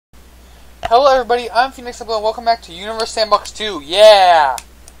Hello everybody, I'm Phoenix and welcome back to Universe Sandbox 2. Yeah!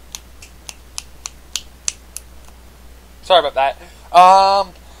 Sorry about that.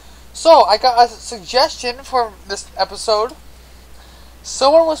 So I got a suggestion for this episode.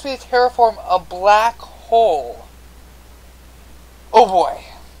 Someone wants me to terraform a black hole. Oh boy.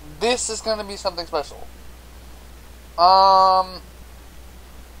 This is gonna be something special.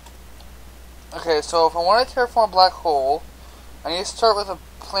 Okay, so if I want to terraform a black hole, I need to start with a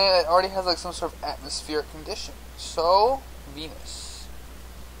planet that already has like some sort of atmospheric condition. So, Venus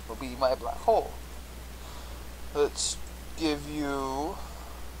will be my black hole. Let's give you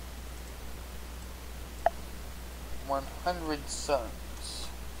 100 suns.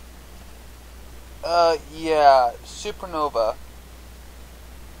 Yeah, supernova.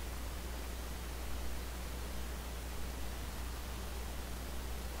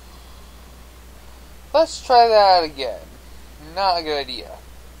 Let's try that again. Not a good idea.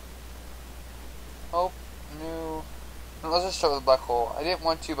 Oh, no. Let's just start with a black hole. I didn't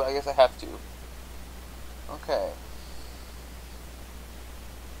want to, but I guess I have to. Okay.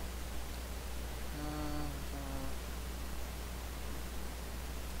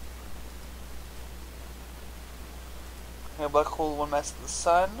 Okay, black hole, one mass of the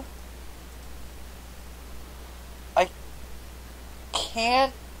sun. I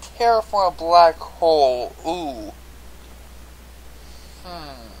can't terraform a black hole. Ooh.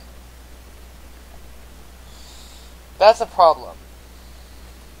 That's a problem.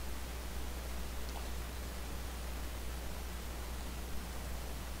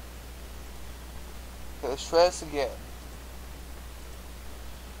 Okay, let's try this again.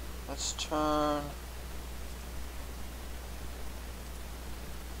 Let's turn...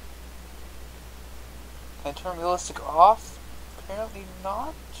 Can I turn realistic off? Apparently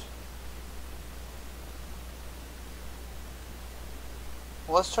not.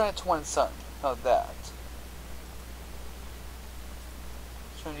 Well, let's turn it to one sun. How about that?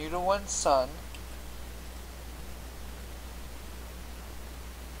 Turn you to one sun.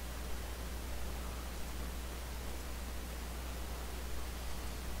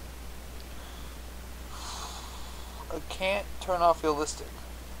 I can't turn off realistic.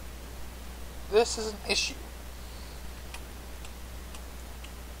 This is an issue.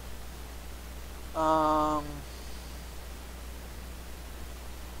 I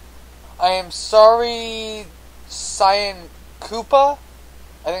am sorry, Cyan Koopa.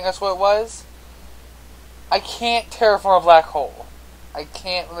 I think that's what it was. I can't terraform a black hole. I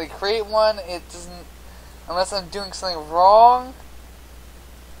can't really create one. It doesn't, unless I'm doing something wrong.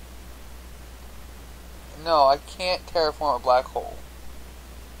 No, I can't terraform a black hole.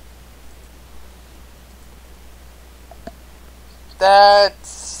 That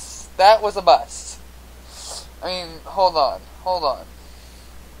was a bust. I mean, hold on.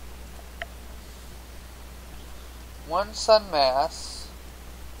 One sun mass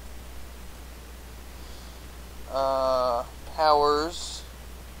powers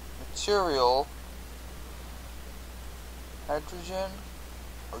material, hydrogen,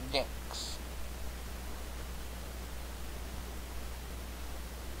 organics.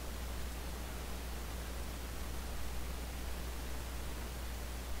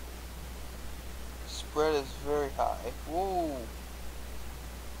 Spread is very high. Woo!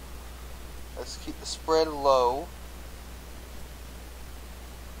 Let's keep the spread low.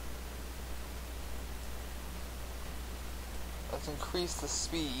 Let's increase the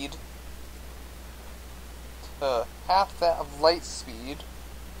speed to half that of light speed.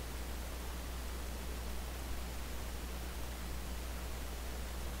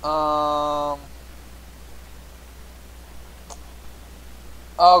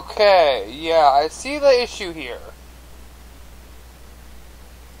 Okay, yeah, I see the issue here.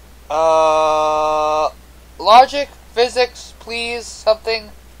 Logic, physics, please,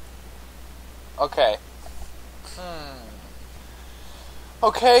 something. Okay.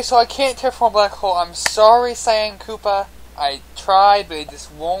 Okay, so I can't terraform a black hole. I'm sorry, Cyan Koopa. I tried, but it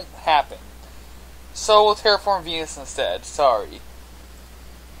just won't happen. So we'll terraform Venus instead. Sorry.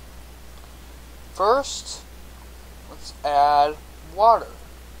 First, let's add water.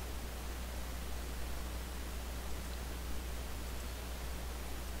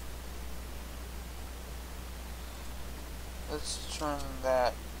 Let's turn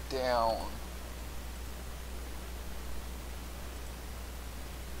that down.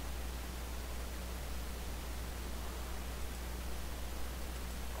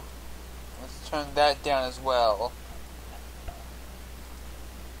 Let's turn that down as well.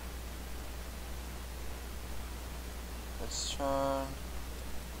 Let's turn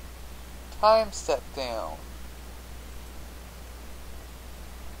time step down.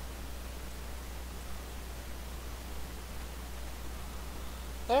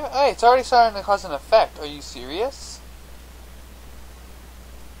 Hey, it's already starting to cause an effect. Are you serious?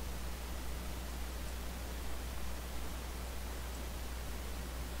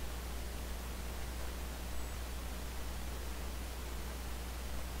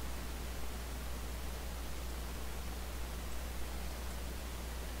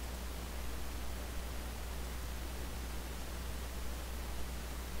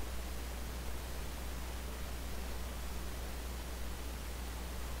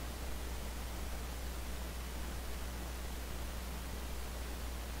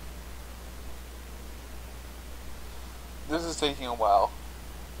 This is taking a while.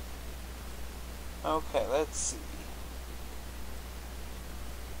 Okay, let's see.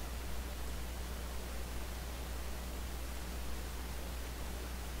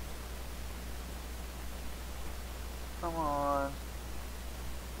 Come on.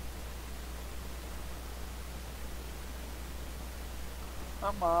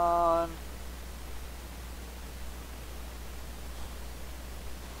 Come on.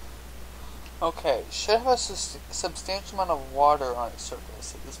 Okay, should have a substantial amount of water on its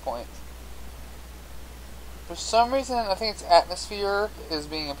surface at this point. For some reason, I think its atmosphere is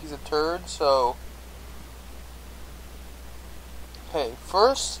being a piece of turd, so... Okay,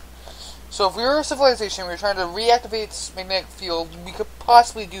 first... So if we were a civilization, we were trying to reactivate its magnetic field, we could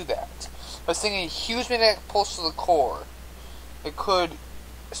possibly do that. By sending a huge magnetic pulse to the core, it could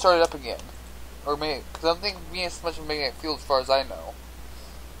start it up again. Or maybe, because I don't think Venus has much of a magnetic field as far as I know.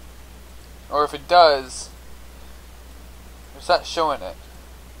 Or if it does, it's not showing it.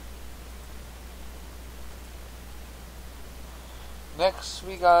 Next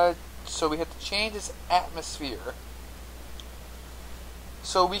we got, so we have to change its atmosphere.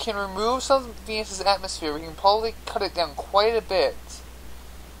 So we can remove some of Venus's atmosphere. We can probably cut it down quite a bit.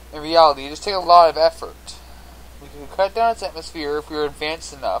 In reality, it just takes a lot of effort. We can cut down its atmosphere if we were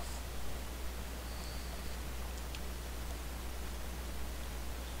advanced enough.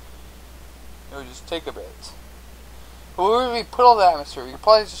 It would just take a bit. But where would we put all the atmosphere? We could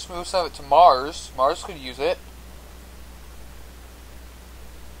probably just move some of it to Mars. Mars could use it.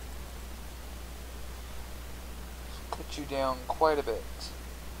 Cut you down quite a bit.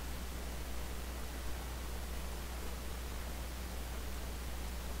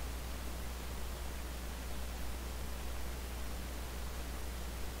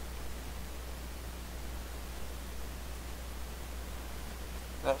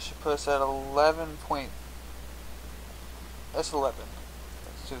 That should put us at 11 point... That's 11.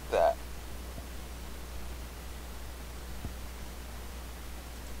 Let's do that.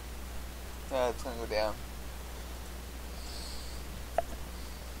 Yeah, it's gonna go down.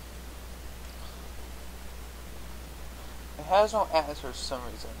 It has no atmosphere for some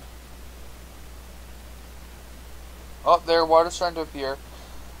reason. Oh, there, water's starting to appear.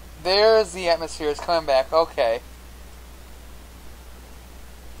 There's the atmosphere, it's coming back, okay.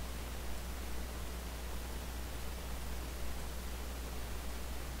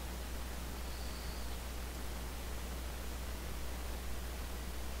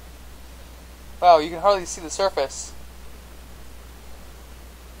 Wow, you can hardly see the surface.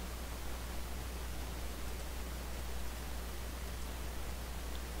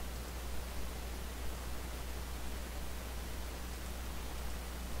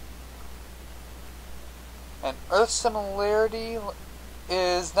 And Earth similarity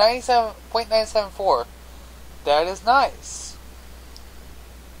is 97.974. That is nice.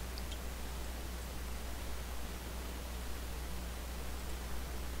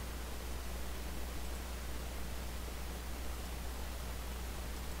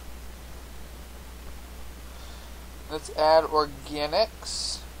 Let's add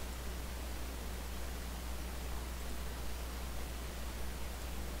organics.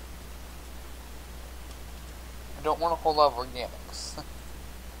 I don't want a whole lot of organics.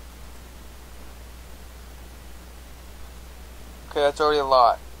 Okay, that's already a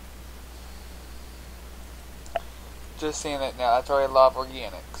lot. Just saying that now, that's already a lot of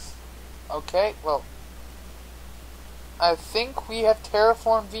organics. Okay, well, I think we have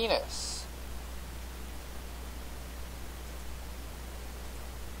terraformed Venus.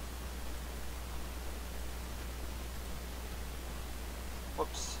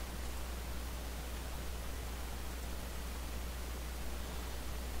 Whoops.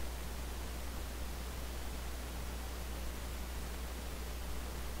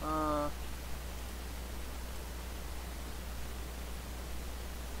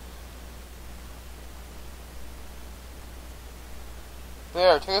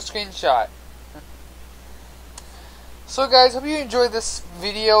 There, take a screenshot. So guys, hope you enjoyed this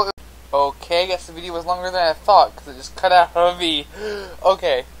video. Okay, I guess the video was longer than I thought, because it just cut out of me.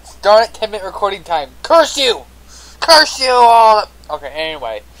 Okay, darn it, 10-minute recording time. Curse you! Curse you all! Okay,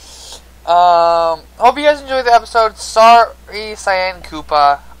 anyway. Hope you guys enjoyed the episode. Sorry, Cyan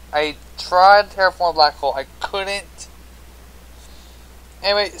Koopa. I tried to terraform a black hole. I couldn't.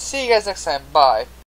 Anyway, see you guys next time. Bye.